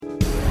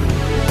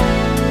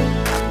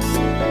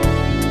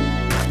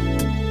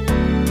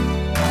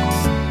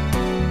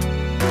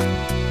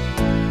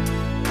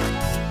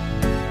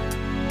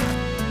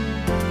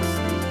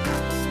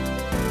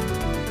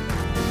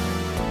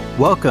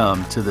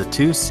Welcome to the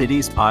Two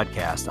Cities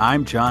Podcast.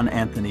 I'm John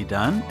Anthony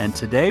Dunn, and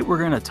today we're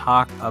going to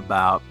talk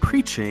about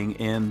preaching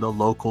in the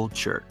local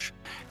church.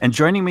 And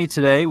joining me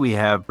today, we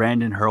have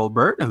Brandon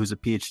Hurlburt, who's a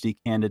PhD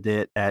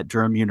candidate at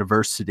Durham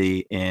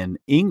University in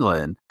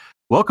England.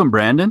 Welcome,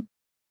 Brandon.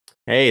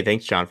 Hey,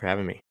 thanks, John, for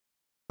having me.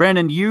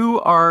 Brandon,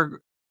 you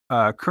are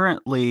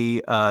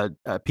currently a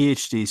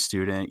PhD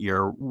student.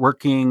 You're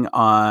working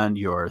on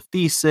your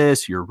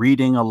thesis. You're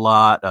reading a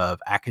lot of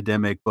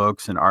academic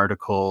books and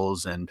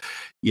articles and,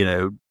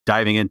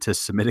 diving into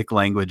Semitic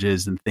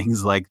languages and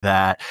things like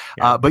that.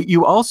 Yeah. But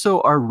you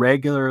also are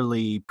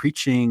regularly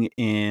preaching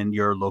in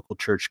your local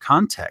church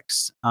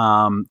context.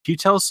 Can you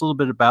tell us a little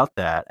bit about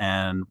that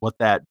and what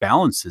that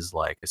balance is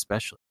like,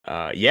 especially?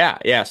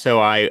 Yeah.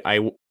 So I,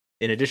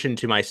 in addition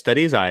to my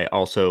studies, I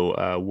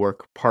also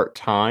work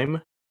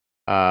part-time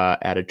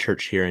at a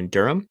church here in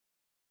Durham,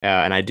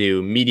 and I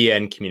do media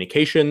and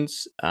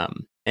communications.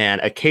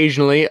 And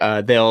occasionally,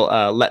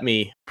 they'll let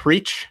me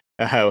preach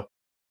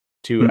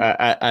to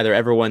either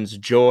everyone's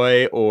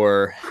joy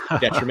or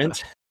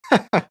detriment.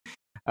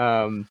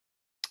 But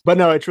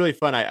no, it's really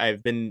fun.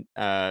 I've been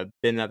at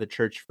the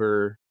church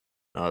for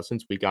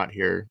since we got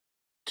here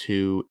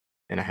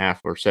 2.5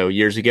 or so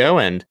years ago,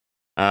 and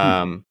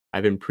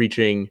I've been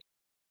preaching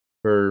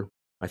for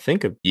I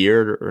think a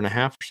year and a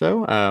half or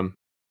so.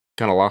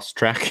 Kind of lost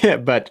track,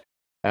 but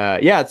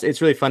yeah, it's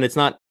really fun. It's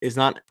not it's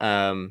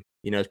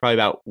probably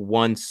about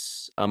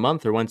once a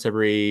month or once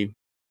every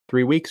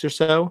 3 weeks or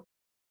so.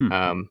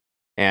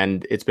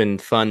 And it's been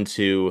fun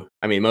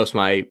most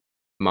of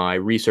my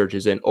research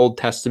is in Old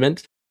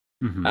Testament.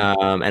 And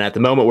at the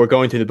moment we're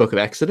going through the book of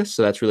Exodus,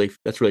 so that's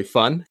really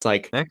fun. It's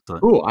like,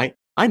 Excellent. oh,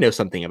 I know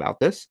something about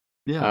this.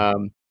 Yeah.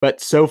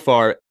 But so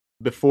far,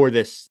 before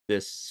this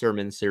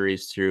sermon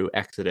series through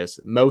Exodus,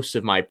 most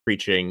of my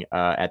preaching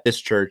at this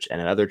church and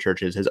at other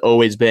churches has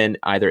always been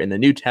either in the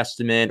New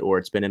Testament or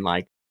it's been in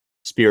like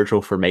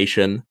spiritual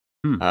formation,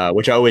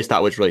 which I always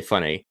thought was really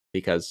funny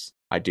because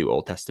I do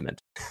Old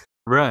Testament.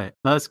 Right.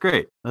 No, that's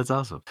great. That's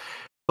awesome.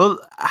 Well,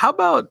 how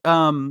about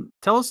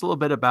tell us a little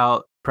bit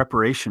about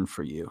preparation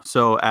for you?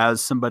 So,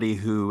 as somebody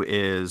who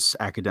is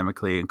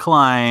academically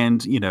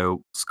inclined,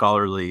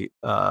 scholarly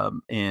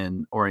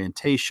in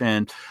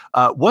orientation,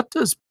 what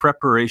does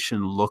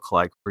preparation look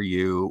like for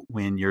you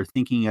when you're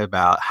thinking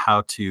about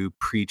how to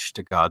preach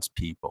to God's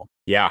people?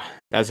 Yeah,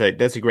 that's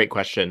a great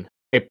question.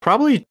 It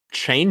probably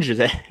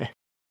changes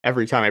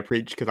every time I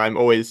preach because I'm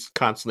always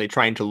constantly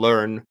trying to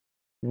learn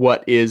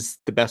what is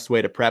the best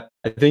way to prep.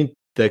 I think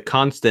the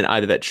constant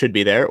either that should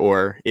be there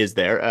or is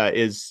there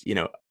is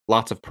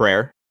lots of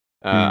prayer.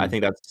 I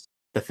think that's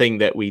the thing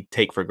that we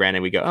take for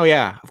granted. We go, oh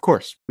yeah, of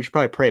course, we should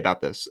probably pray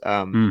about this.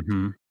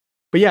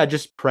 But yeah,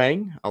 just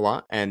praying a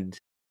lot and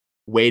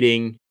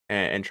waiting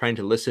and trying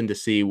to listen to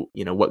see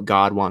what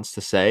God wants to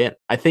say.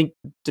 I think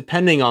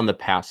depending on the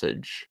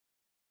passage,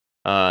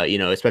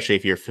 especially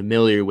if you're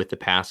familiar with the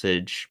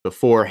passage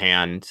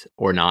beforehand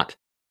or not,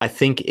 I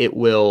think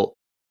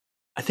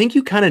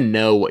you kind of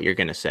know what you're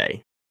going to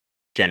say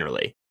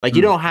generally. Like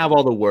you don't have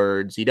all the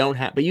words,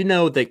 but you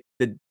know the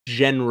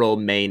general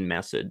main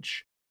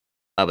message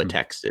of a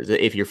text is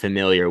if you're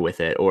familiar with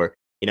it. Or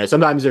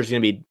sometimes there's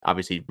going to be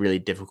obviously really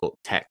difficult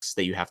texts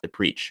that you have to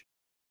preach,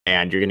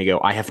 and you're going to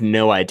go, I have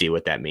no idea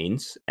what that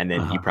means, and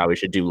then you probably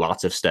should do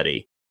lots of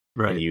study,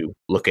 Right. and you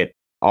look at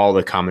all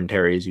the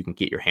commentaries you can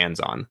get your hands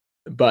on.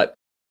 But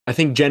I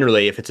think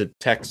generally, if it's a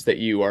text that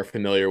you are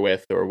familiar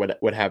with or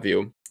what have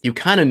you, you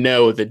kind of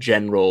know the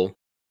general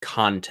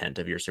content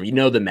of your sermon. You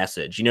know the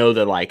message. You know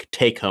the like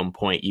take home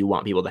point you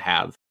want people to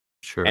have.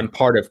 Sure. And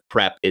part of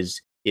prep is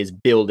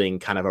building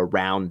kind of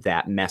around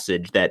that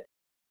message that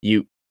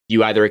you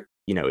either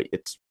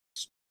it's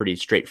pretty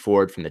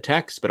straightforward from the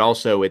text, but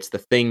also it's the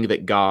thing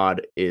that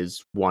God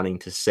is wanting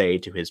to say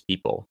to His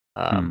people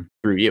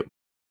through you.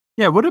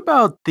 Yeah, what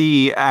about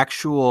the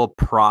actual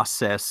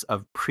process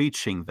of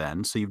preaching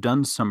then? So you've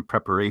done some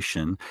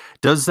preparation.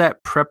 Does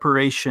that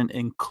preparation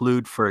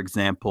include, for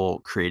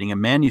example, creating a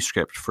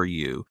manuscript for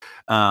you?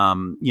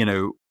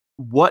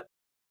 What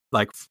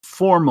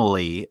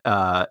formally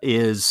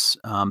is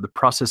the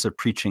process of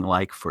preaching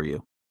like for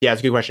you? Yeah,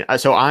 it's a good question.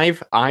 So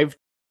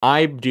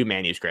I do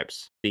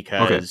manuscripts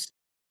because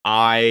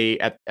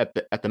at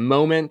the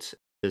moment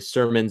the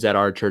sermons at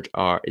our church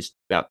is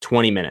about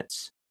 20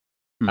 minutes.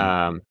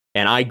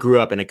 And I grew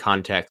up in a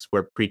context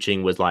where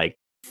preaching was like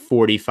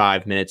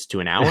 45 minutes to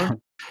an hour.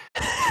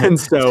 And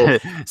so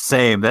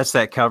same, that's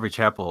that Calvary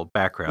Chapel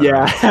background.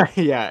 Yeah, right?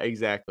 yeah,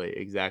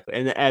 exactly.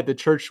 And at the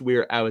church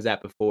I was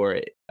at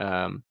before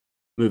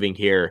moving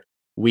here,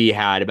 we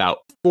had about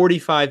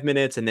 45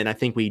 minutes, and then I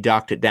think we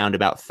docked it down to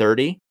about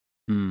 30,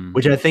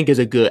 which I think is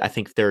I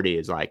think 30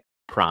 is like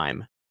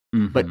prime.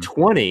 But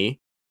 20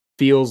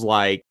 feels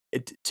like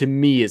to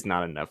me is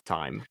not enough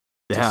time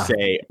to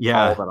say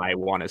all that I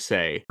want to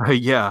say.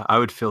 Yeah, I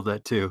would feel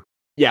that too.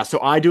 Yeah,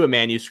 so I do a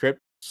manuscript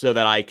so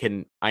that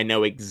I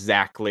know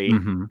exactly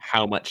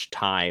how much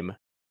time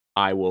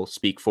I will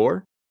speak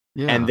for.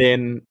 Yeah. And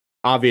then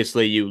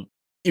obviously you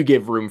you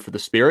give room for the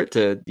Spirit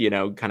to,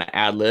 kind of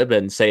ad lib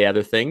and say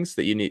other things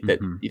that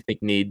Mhm. you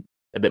think need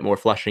a bit more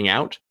fleshing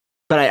out.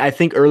 But I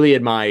think early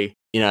in my,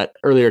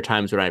 earlier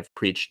times when I've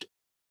preached,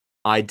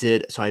 I've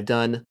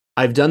done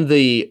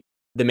the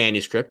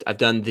manuscript. I've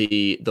done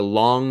the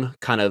long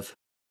kind of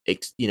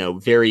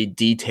very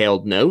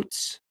detailed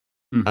notes.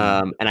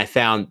 Mhm. And I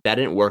found that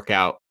didn't work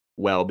out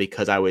well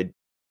because I would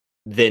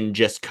then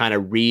just kind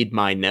of read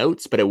my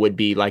notes, but it would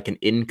be like an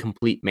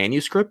incomplete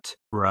manuscript,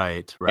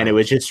 Right, and it right.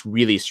 was just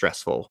really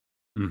stressful.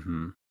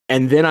 Mhm.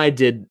 And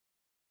then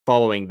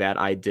following that,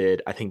 I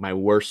think my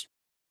worst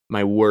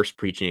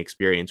preaching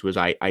experience was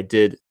I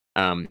did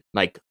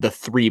like the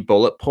 3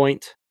 bullet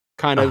point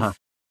kind Uh-huh.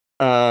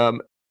 of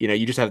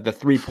you just have the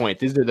 3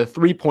 points. These are the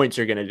 3 points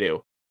you're gonna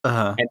do,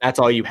 Uh-huh. and that's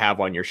all you have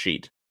on your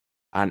sheet.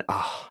 And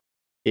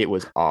it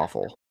was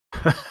awful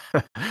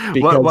What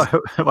because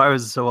why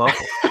was it so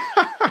awful?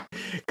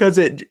 because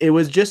it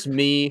was just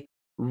me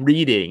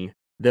reading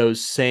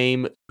those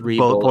same 3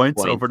 Bullet bullet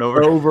points over points and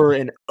over? over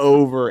and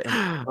over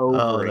and over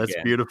Oh, that's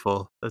again.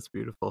 beautiful. That's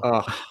beautiful.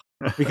 Ugh,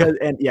 because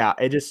and yeah,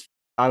 it just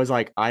I was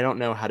like, "I don't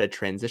know how to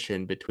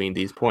transition between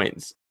these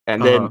points."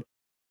 And Uh-huh. then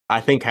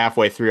I think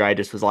halfway through, I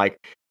just was like,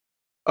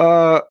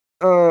 "Uh,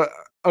 uh,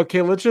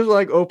 okay, let's just,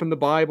 like, open the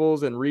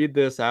Bibles and read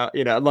this out,"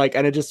 like,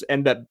 and it just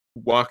ended up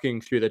walking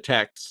through the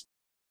text.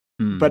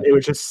 But Mm. it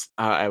was just,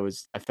 I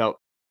felt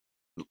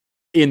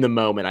in the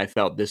moment, I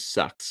felt this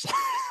sucks.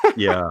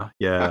 Yeah,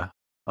 yeah.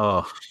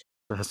 Oh,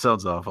 that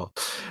sounds awful.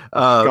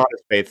 Uh God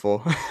is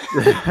faithful.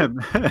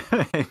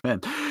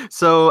 Amen.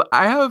 So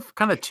I have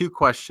kind of two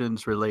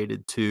questions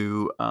related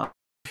to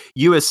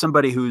you as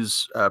somebody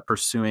who's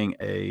pursuing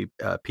a,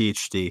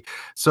 PhD.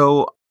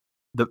 So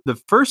the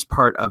first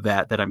part of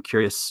that I'm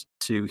curious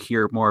to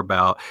hear more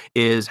about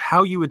is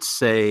how you would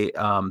say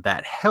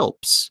that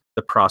helps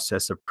the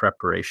process of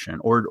preparation,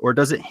 or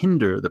does it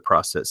hinder the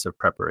process of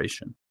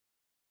preparation?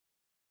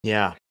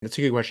 Yeah, that's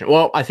a good question.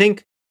 Well, I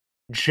think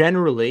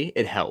generally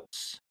it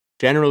helps.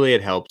 Generally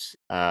it helps.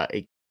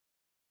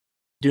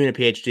 Doing a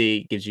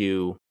PhD gives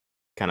you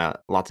kind of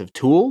lots of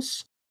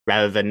tools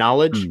rather than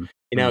knowledge. Mm.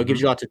 It gives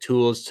Hmm. you lots of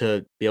tools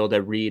to be able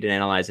to read and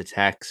analyze a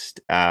text.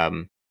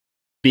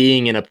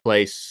 Being in a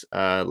place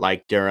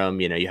like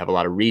Durham, you have a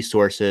lot of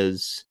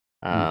resources.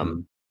 Um, Hmm.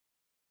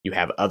 you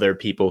have other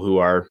people who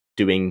are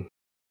doing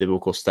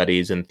biblical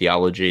studies and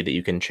theology that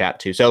you can chat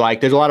to. So,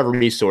 like, there's a lot of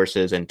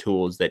resources and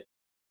tools that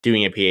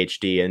doing a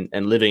PhD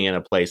and living in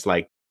a place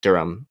like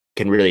Durham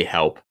can really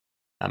help.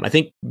 I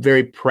think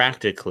very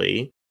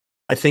practically,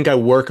 I think I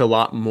work a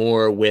lot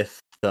more with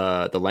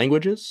the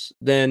languages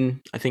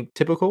than I think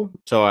typical.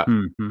 So,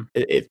 Hmm.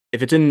 if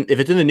it's in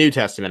the New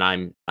Testament,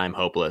 I'm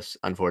hopeless,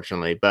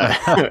 unfortunately. But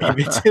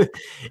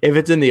if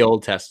it's in the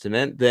Old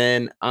Testament,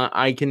 then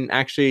I can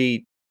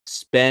actually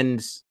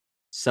spend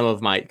some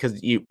of my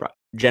because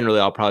generally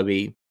I'll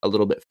probably be a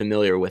little bit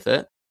familiar with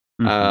it.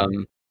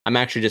 Hmm. I'm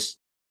actually just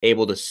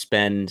able to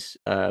spend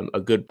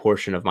a good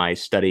portion of my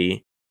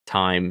study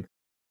time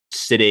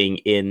sitting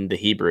in the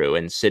Hebrew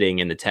and sitting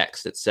in the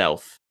text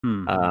itself,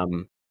 Hmm.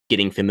 um,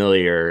 getting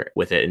familiar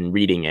with it and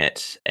reading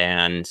it.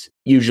 And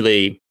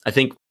usually, I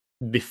think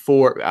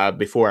before I'd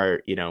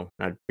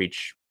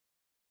preach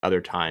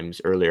other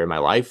times earlier in my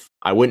life,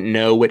 I wouldn't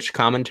know which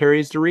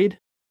commentaries to read,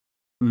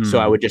 so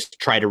I Hmm. would just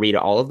try to read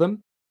all of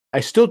them.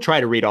 I still try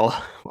to read all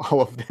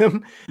all of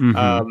them,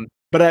 Hmm.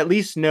 but I at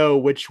least know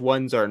which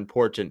ones are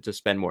important to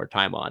spend more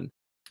time on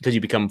because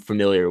you become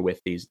familiar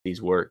with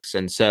these works,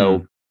 and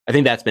so I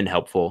think that's been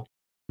helpful.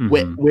 Hmm.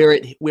 Where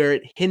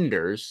it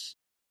hinders,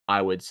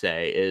 I would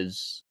say,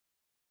 is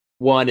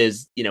one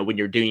is, when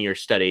you're doing your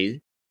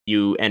study,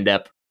 you end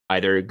up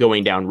either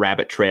going down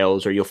rabbit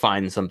trails or you'll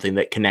find something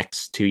that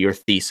connects to your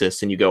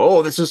thesis and you go,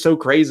 "Oh, this is so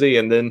crazy."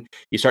 And then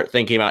you start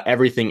thinking about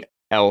everything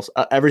else,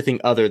 everything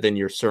other than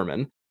your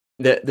sermon.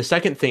 The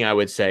second thing I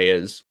would say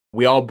is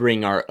we all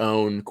bring our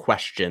own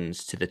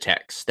questions to the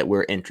text that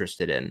we're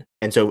interested in.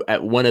 And so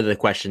one of the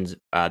questions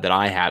that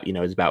I have,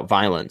 is about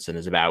violence and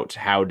is about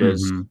how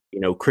does,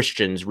 Hmm.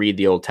 Christians read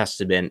the Old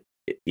Testament,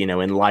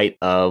 in light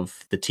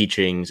of the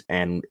teachings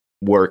and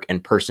work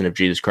and person of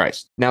Jesus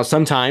Christ. Now,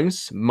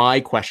 sometimes my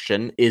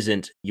question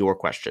isn't your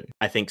question.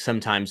 I think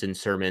sometimes in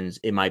sermons,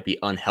 it might be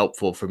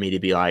unhelpful for me to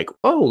be like,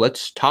 "Oh,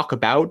 let's talk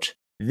about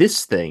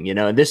this thing,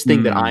 and this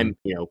thing that I'm,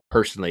 Mm.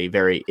 personally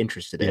very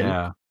interested in."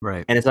 Yeah,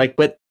 right. And it's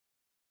but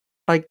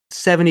like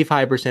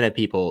 75% of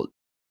people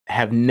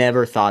have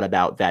never thought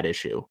about that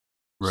issue.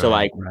 So,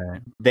 Right,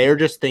 right. they're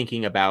just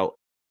thinking about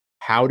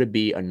how to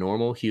be a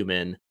normal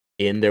human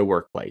in their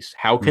workplace.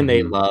 How can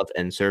they Mhm, love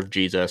and serve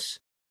Jesus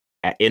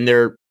in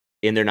their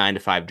 9 to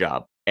 5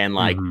 job? And,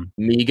 mhm.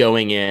 me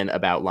going in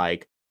about,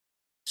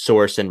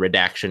 source and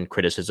redaction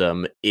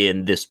criticism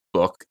in this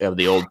book of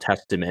the Old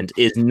Testament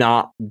is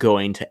not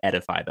going to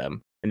edify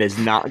them and is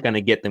not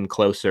gonna get them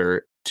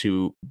closer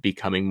to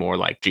becoming more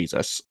like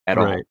Jesus at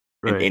all Right,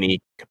 in right. any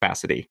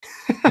capacity.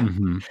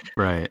 Mhm,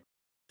 right.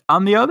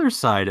 On the other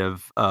side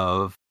of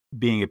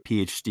being a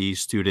PhD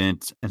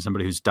student and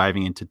somebody who's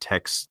diving into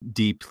text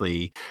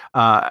deeply,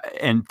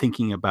 and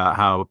thinking about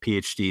how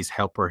PhDs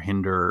help or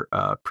hinder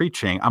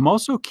preaching, I'm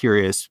also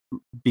curious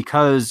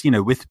because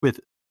with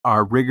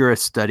our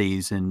rigorous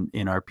studies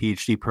in our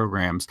PhD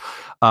programs,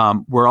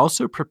 we're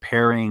also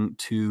preparing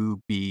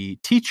to be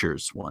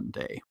teachers one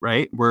day,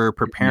 right? We're Mhm.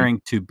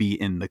 preparing to be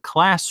in the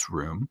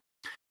classroom.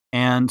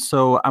 And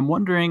so I'm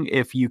wondering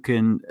if you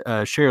can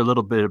share a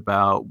little bit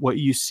about what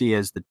you see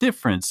as the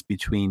difference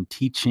between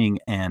teaching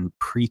and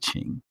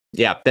preaching.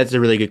 Yeah, that's a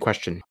really good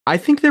question. I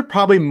think they're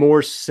probably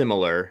more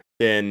similar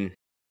than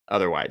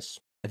otherwise.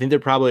 I think they're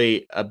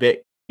probably a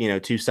bit,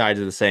 two sides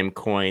of the same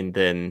coin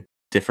than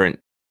different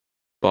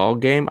ball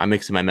game. I'm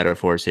mixing my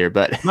metaphors here,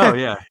 but Oh,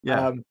 yeah,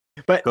 yeah. um,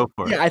 but Go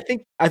for it. yeah, I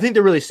think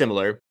they're really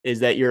similar. Is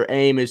that your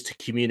aim is to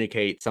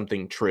communicate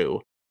something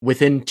true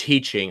within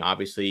teaching?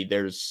 Obviously,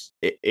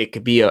 it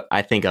could be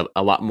I think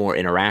a lot more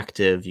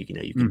interactive. You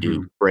can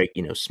do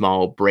Mhm,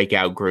 small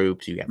breakout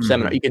groups. You have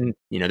seminar. mhm. You can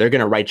they're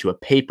going to write you a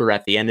paper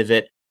at the end of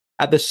it.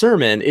 At the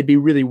sermon, at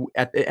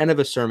the end of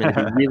a sermon, it'd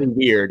be really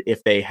weird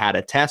if they had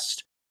a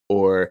test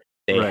or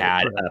they Right,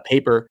 had right. a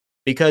paper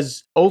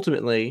because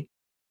ultimately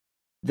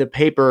the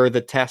paper,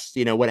 the test,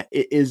 what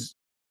it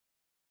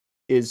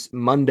is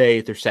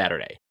Monday through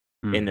Saturday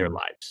in their Mhm,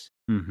 lives.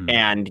 mhm.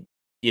 And,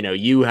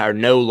 you are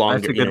no That's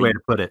longer, a good way to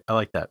put it. I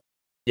like that.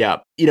 yeah,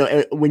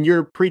 when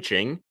you're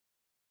preaching,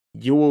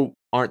 you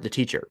aren't the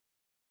teacher.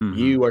 Mhm.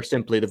 You are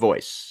simply the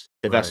voice,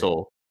 the Right.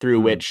 vessel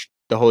through Mm. which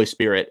the Holy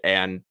Spirit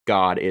and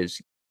God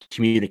is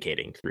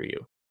communicating through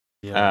you.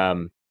 Yeah.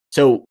 Um,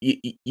 so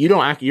you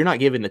don't you're not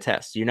giving the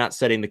test. You're not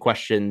setting the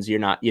questions. You're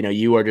not,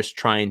 you are just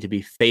trying to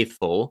be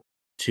faithful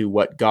to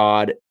what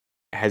God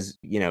has,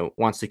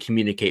 wants to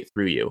communicate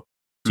through you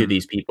to Mhm.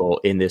 these people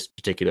in this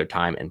particular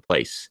time and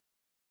place.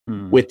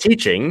 Mm. With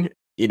teaching,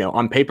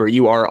 on paper,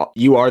 you are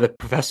the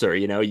professor,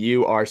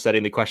 you are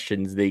setting the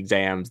questions, the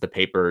exams, the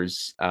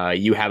papers.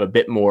 You have a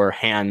bit more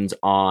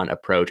hands-on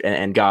approach,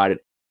 and God,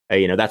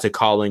 that's a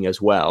calling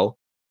as well.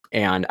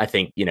 And I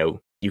think,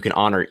 you can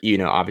honor,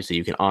 obviously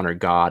you can honor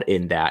God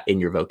in that, in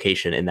your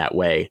vocation in that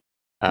way.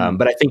 Mm.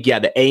 But I think, yeah,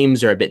 the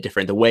aims are a bit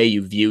different. The way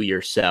you view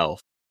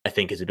yourself, I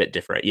think, is a bit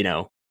different.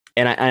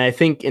 And I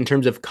think in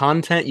terms of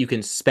content, you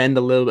can spend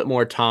a little bit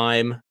more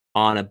time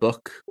on a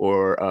book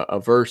or a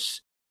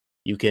verse.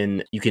 You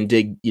can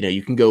dig,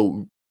 you can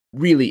go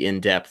really in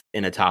depth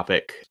in a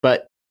topic.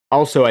 But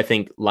also, I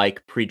think,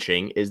 like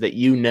preaching, is that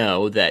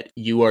that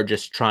you are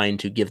just trying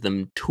to give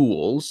them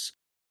tools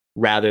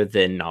rather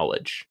than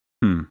knowledge,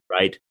 Hmm.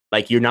 right?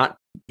 Like you're not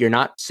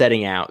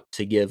setting out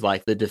to give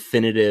like the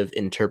definitive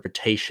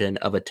interpretation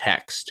of a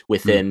text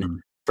within, Mhm.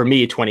 for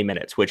me, 20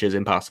 minutes, which is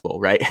impossible,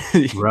 right?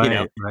 you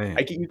know, Right,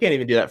 right. you can't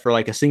even do that for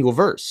like a single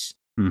verse,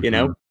 you Mhm.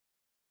 know?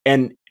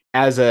 And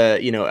as a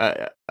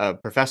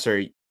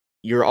professor,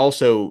 you're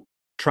also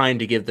trying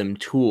to give them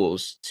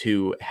tools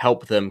to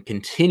help them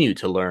continue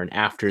to learn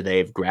after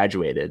they've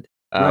graduated,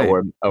 Right,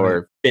 right.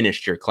 or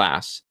finished your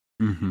class.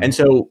 Mhm. And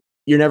so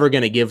you're never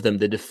going to give them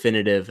the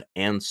definitive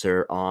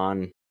answer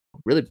on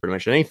really pretty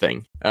much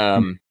anything.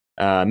 Mm.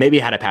 Maybe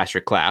how to pass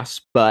your class,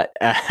 but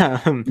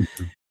Mhm.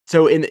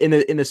 so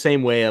in the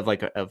same way of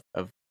like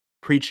of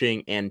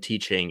preaching and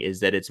teaching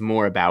is that it's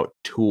more about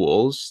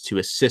tools to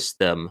assist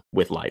them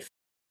with life.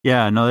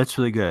 Yeah, no, that's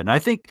really good. And I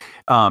think,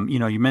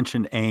 you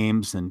mentioned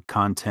aims and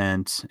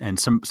content and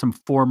some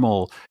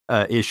formal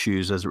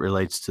issues as it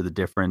relates to the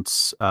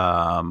difference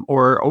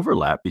or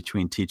overlap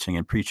between teaching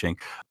and preaching.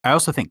 I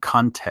also think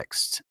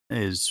context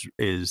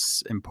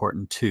is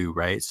important too,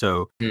 right?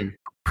 So Mm,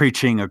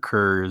 preaching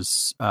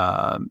occurs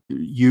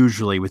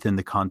usually within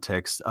the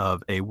context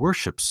of a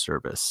worship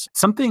service.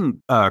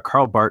 Something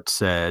Karl Barth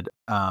said,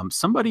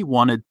 somebody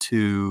wanted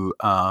to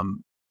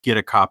get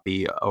a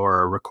copy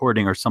or a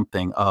recording or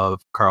something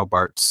of Karl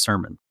Barth's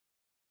sermon.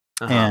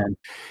 uh-huh. And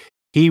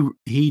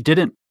he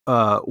didn't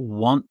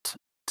want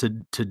to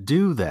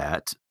do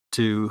that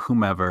to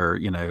whomever,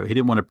 he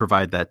didn't want to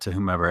provide that to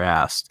whomever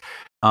asked,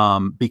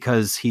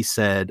 because he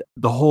said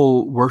the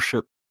whole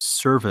worship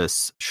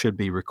service should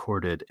be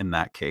recorded in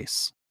that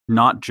case,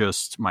 not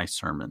just my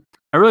sermon.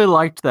 I really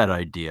liked that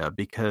idea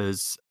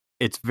because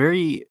it's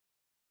very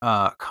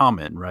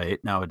common, right,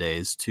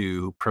 nowadays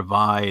to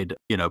provide,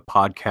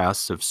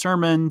 podcasts of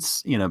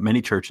sermons.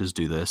 Many churches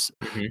do this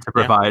to Yeah,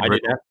 provide, I do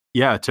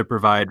that. to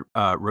provide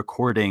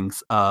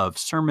recordings of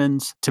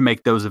sermons to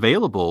make those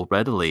available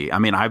readily. I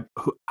mean,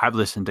 I've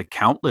listened to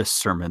countless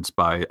sermons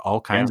by all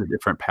Yeah. kinds of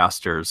different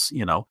pastors,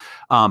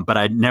 but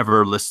I'd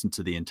never listened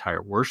to the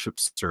entire worship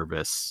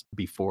service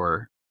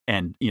before,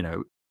 and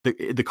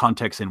the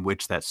context in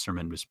which that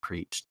sermon was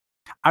preached.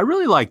 I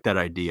really like that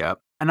idea,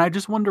 and I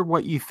just wonder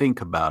what you think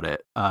about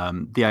it.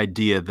 The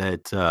idea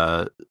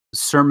that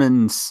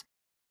sermons,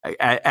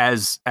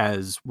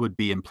 as would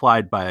be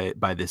implied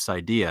by this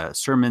idea,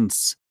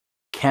 sermons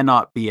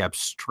cannot be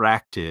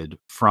abstracted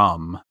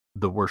from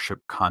the worship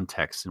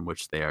context in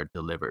which they are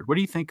delivered. What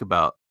do you think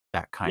about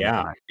that kind of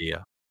Yeah. an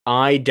idea?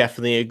 I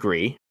definitely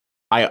agree.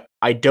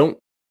 I don't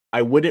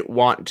I wouldn't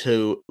want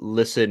to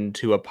listen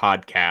to a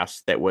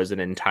podcast that was an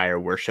entire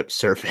worship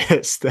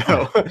service,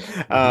 though.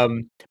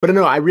 But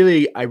no, I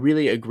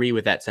really agree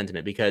with that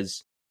sentiment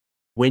because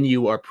when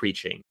you are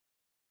preaching,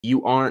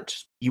 you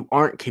aren't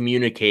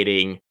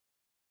communicating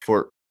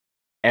for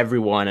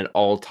everyone at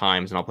all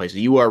times and all places.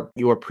 You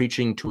are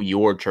preaching to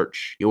your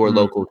church, your Mm,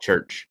 local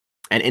church,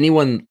 and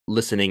anyone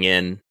listening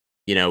in.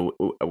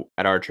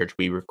 At our church,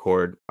 we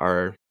record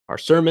our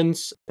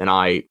sermons, and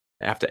I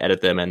have to edit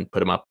them and put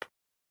them up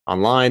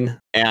online.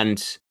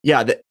 And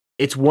yeah,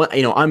 it's one.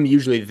 I'm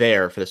usually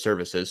there for the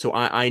services, so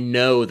I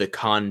know the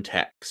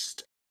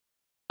context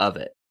of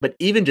it. But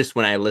even just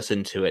when I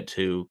listen to it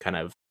to kind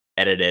of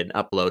edit it and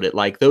upload it,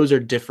 like those are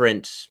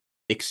different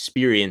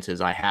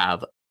experiences I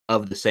have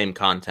of the same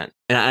content.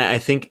 And I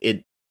think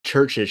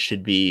churches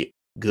should be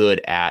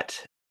good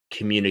at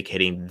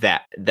communicating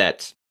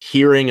that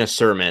hearing a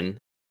sermon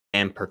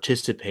and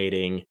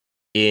participating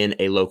in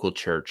a local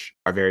church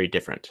are very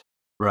different.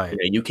 right.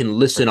 You can That's a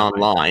listen good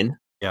reminder. online,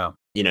 Yeah.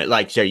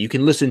 so you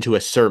can listen to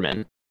a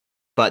sermon,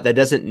 but that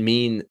doesn't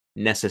mean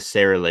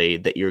necessarily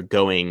that you're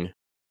going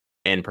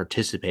and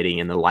participating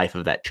in the life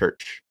of that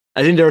church.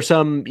 I think there are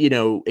some,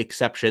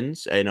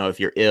 exceptions. If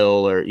you're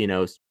ill or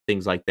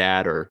things like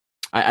that, or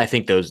I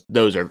think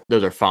those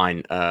are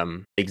fine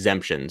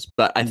exemptions.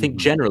 But I think Mhm.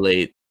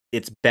 generally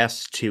it's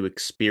best to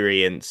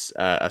experience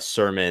a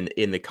sermon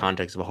in the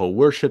context of a whole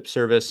worship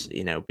service.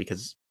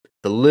 Because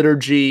the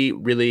liturgy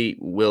really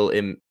will,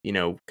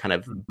 kind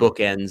of Mhm.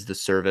 bookends the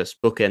service,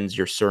 bookends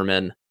your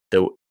sermon.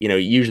 Though,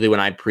 usually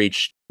when I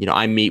preach,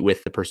 I meet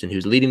with the person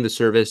who's leading the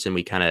service, and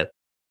we kind of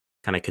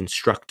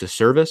construct a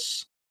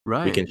service. We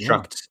Right, yeah.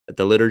 construct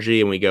the liturgy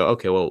and we go,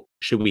 okay, well,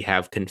 should we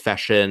have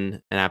confession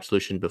and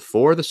absolution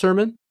before the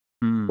sermon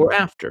or Mm,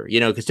 after?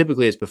 Because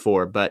typically it's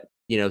before, but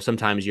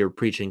sometimes you're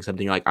preaching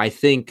something like, I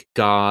think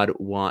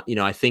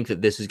I think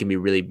that this is going to be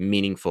really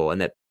meaningful and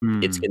that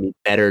it's mm, going to be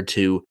better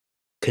to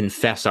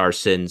confess our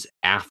sins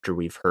after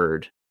we've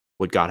heard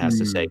what God has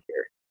to say mm,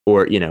 here.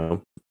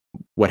 Or,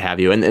 what have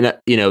you. And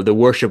the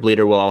worship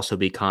leader will also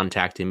be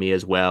contacting me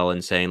as well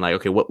and saying like,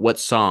 okay, what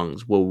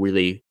songs will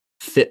really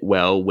fit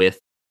well with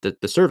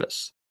the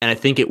service. And I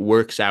think it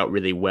works out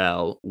really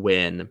well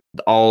when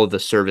all of the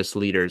service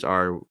leaders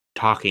are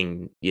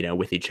talking,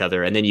 with each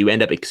other, and then you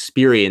end up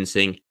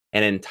experiencing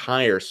an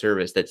entire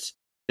service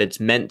that's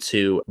meant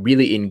to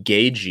really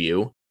engage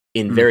you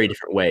in mm, very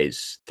different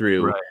ways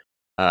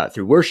right.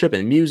 through worship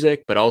and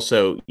music, but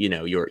also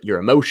your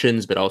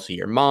emotions, but also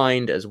your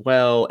mind as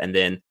well, and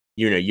then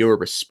your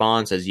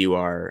response as you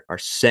are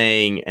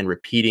saying and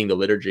repeating the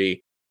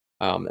liturgy,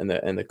 and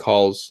the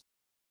calls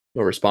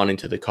or responding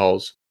to the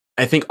calls.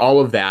 I think all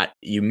of that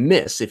you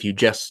miss if you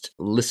just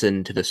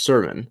listen to the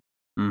sermon.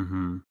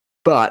 Mhm.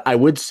 But I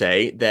would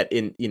say that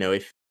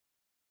if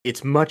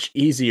it's much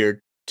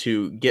easier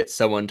to get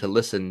someone to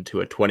listen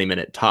to a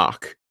 20-minute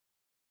talk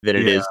than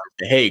it Yeah, is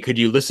to say, "Hey, could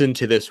you listen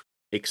to this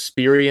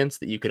experience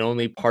that you can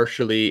only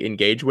partially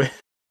engage with?"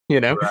 You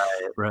know?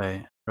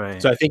 right.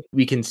 So I think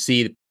we can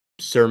see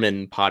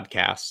sermon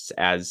podcasts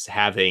as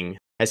having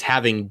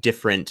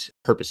different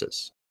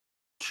purposes.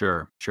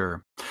 Sure.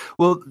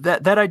 Well,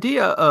 that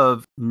idea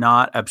of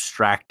not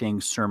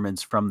abstracting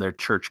sermons from their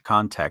church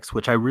context,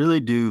 which I really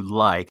do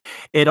like,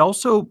 it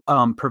also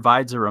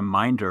provides a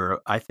reminder,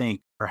 I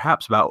think,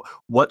 perhaps about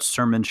what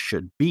sermons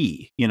should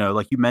be.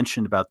 Like you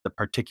mentioned about the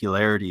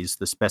particularities,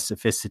 the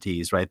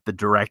specificities, right? The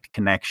direct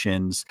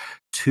connections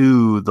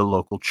to the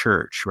local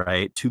church,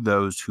 right? To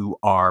those who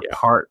are Yeah.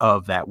 part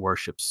of that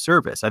worship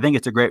service. I think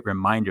it's a great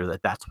reminder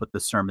that that's what the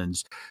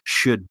sermons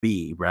should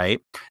be,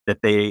 right?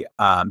 That they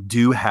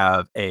do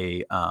have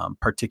a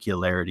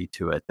particularity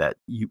to it that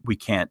we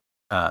can't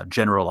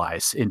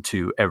generalize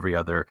into every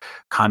other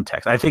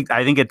context. I think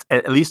it's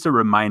at least a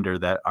reminder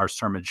that our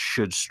sermon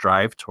should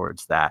strive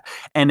towards that,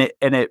 and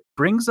it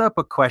brings up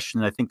a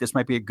question. I think this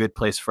might be a good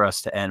place for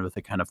us to end with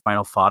a kind of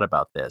final thought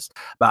about this,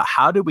 about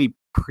how do we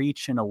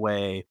preach in a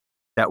way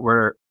that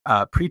we're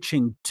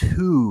preaching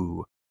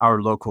to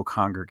our local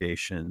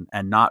congregation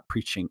and not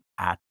preaching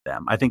at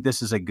them. I think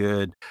this is a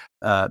good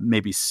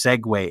maybe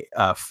segue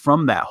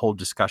from that whole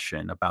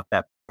discussion about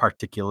that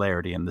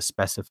particularity and the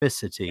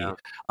specificity.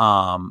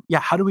 Yeah,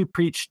 how do we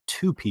preach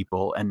to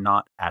people and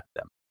not at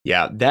them?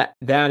 Yeah, that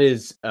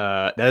is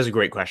a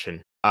great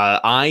question.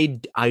 I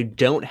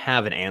don't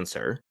have an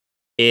answer.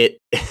 It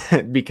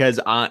because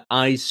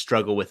I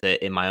struggle with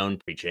it in my own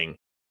preaching.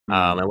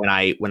 Mm,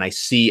 And when I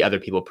see other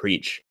people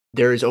preach,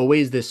 there is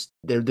always this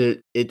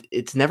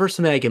it's never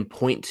something I can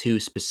point to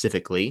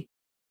specifically,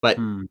 but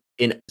mm,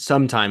 in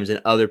sometimes in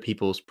other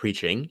people's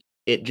preaching,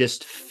 it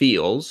just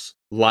feels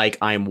like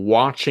I'm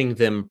watching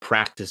them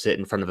practice it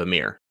in front of a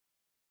mirror.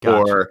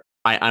 gotcha. Or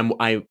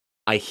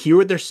I hear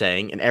what they're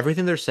saying, and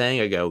everything they're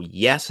saying, I go,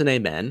 "Yes and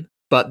amen,"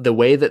 but the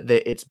way that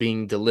it's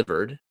being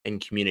delivered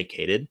and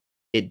communicated,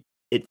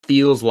 it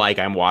feels like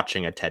I'm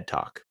watching a TED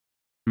Talk.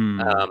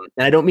 Mm,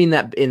 And I don't mean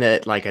that in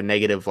a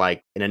negative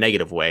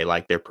way,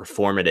 like they're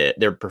performing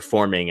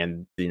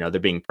and, they're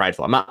being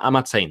prideful. I'm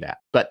not saying that,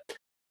 but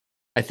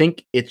I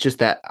think it's just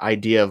that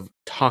idea of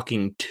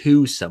talking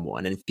to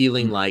someone and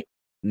feeling Mm, like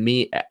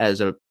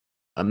as a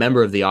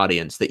member of the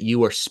audience, that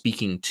you are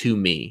speaking to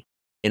me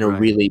in a right,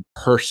 really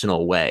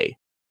personal way,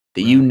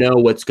 that you right. know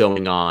what's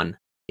going on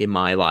in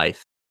my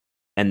life,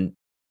 and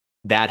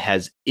that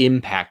has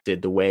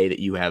impacted the way that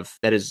you have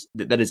that has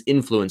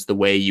influenced the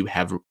way you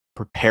have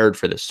prepared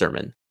for this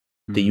sermon,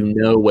 that you Mm,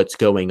 know what's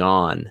going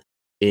on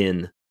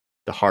in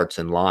the hearts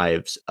and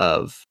lives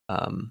of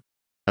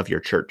your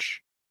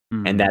church,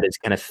 and mm. that is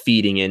kind of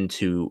feeding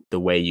into the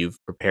way you've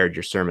prepared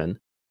your sermon.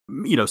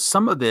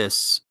 Some of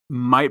this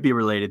might be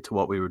related to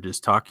what we were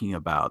just talking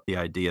about, the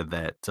idea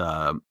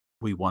that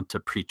we want to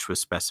preach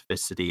with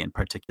specificity and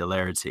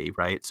particularity,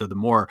 right? So the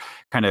more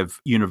kind of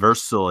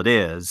universal it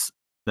is,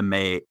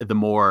 the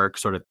more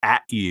sort of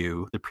at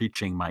you the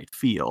preaching might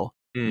feel,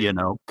 you Mm,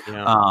 know.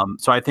 yeah.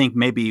 So I think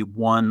maybe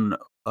one,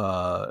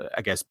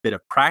 I guess, bit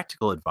of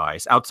practical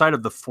advice outside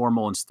of the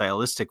formal and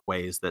stylistic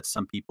ways that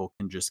some people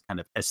can just kind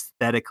of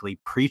aesthetically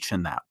preach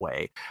in that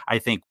way. I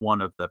think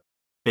one of the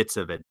bits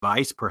of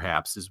advice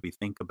perhaps as we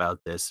think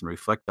about this and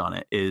reflect on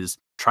it is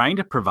trying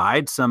to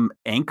provide some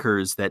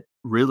anchors that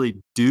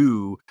really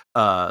do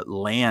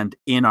land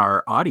in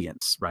our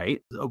audience,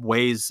 right?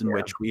 Ways in Yeah.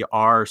 which we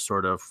are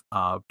sort of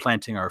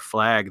planting our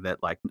flag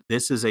that like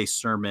this is a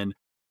sermon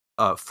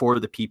for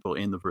the people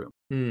in the room.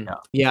 Mm. Yeah.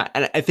 Yeah,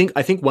 and I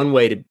think one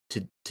way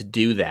to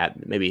do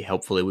that, maybe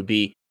helpfully, would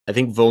be, I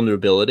think,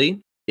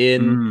 vulnerability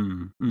in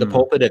Mm, the mm,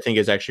 pulpit, I think,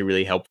 is actually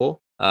really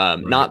helpful.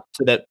 right. Not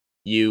so that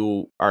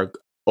you are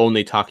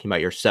only talking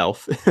about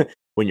yourself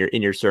when you're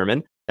in your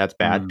sermon. That's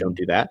bad. Don't Mm,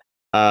 do that.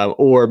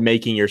 Or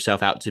making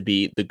yourself out to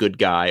be the good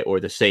guy or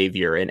the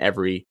savior in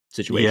every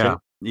situation.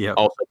 yeah. Yep.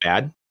 Also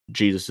bad.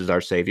 Jesus is our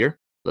savior.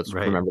 Let's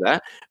Right. remember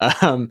that.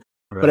 Um,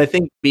 but I Right.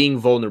 think being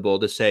vulnerable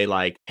to say,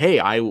 like, "Hey,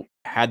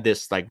 had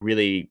this, like,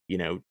 really,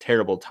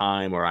 terrible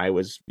time, or I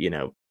was, doing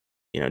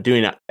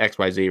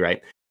XYZ,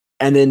 right?"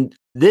 And then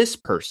this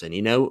person,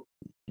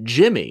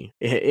 Jimmy,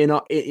 in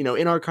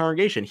our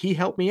congregation, he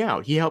helped me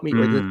out. He helped me,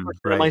 or this Mm,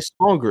 person in my right.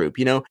 small group,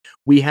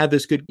 we had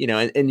this good,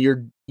 and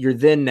you're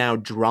then now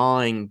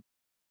drawing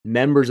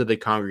members of the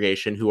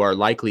congregation who are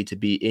likely to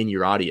be in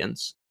your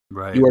audience. You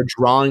Right. are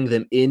drawing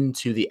them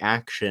into the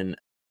action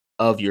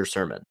of your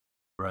sermon,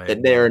 Right.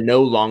 that they are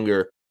no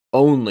longer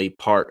only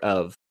part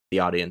of the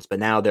audience, but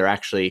now they're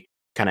actually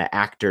kind of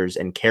actors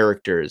and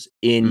characters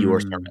in your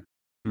Mm, sermon.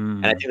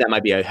 And I mm, think that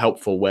might be a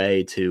helpful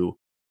way to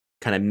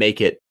kind of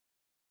make it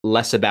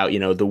less about,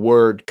 the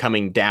word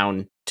coming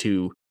down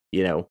to,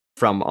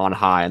 from on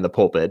high in the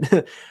pulpit,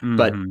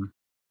 but mhm.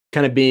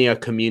 kind of being a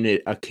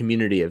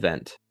community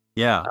event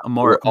Yeah,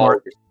 where we're all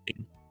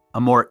receiving.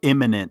 a more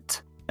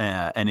imminent,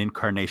 and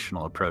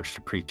incarnational approach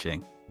to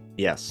preaching.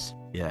 Yes.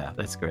 Yeah,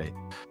 that's great.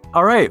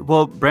 All right,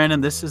 well,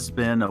 Brandon, this has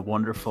been a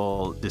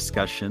wonderful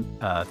discussion.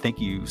 Thank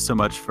you so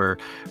much for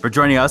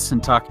joining us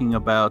and talking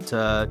about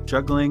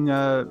juggling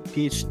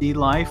PhD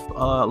life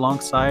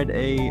alongside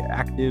a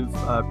active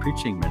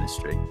preaching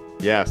ministry.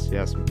 Yes,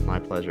 yes, my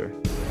pleasure.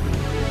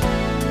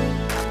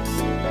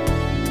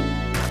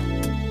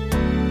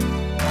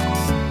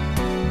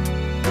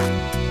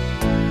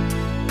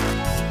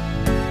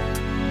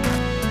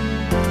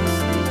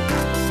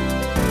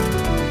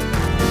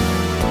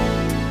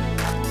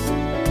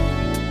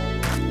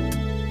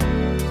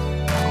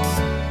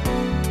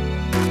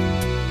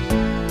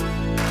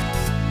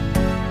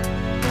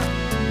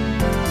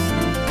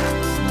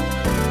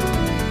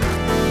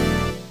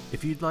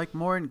 If you'd like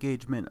more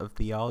engagement of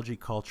theology,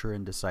 culture,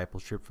 and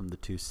discipleship from the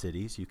Two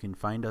Cities, you can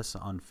find us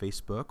on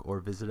Facebook or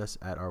visit us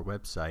at our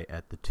website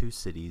at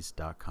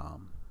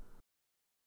thetwocities.com.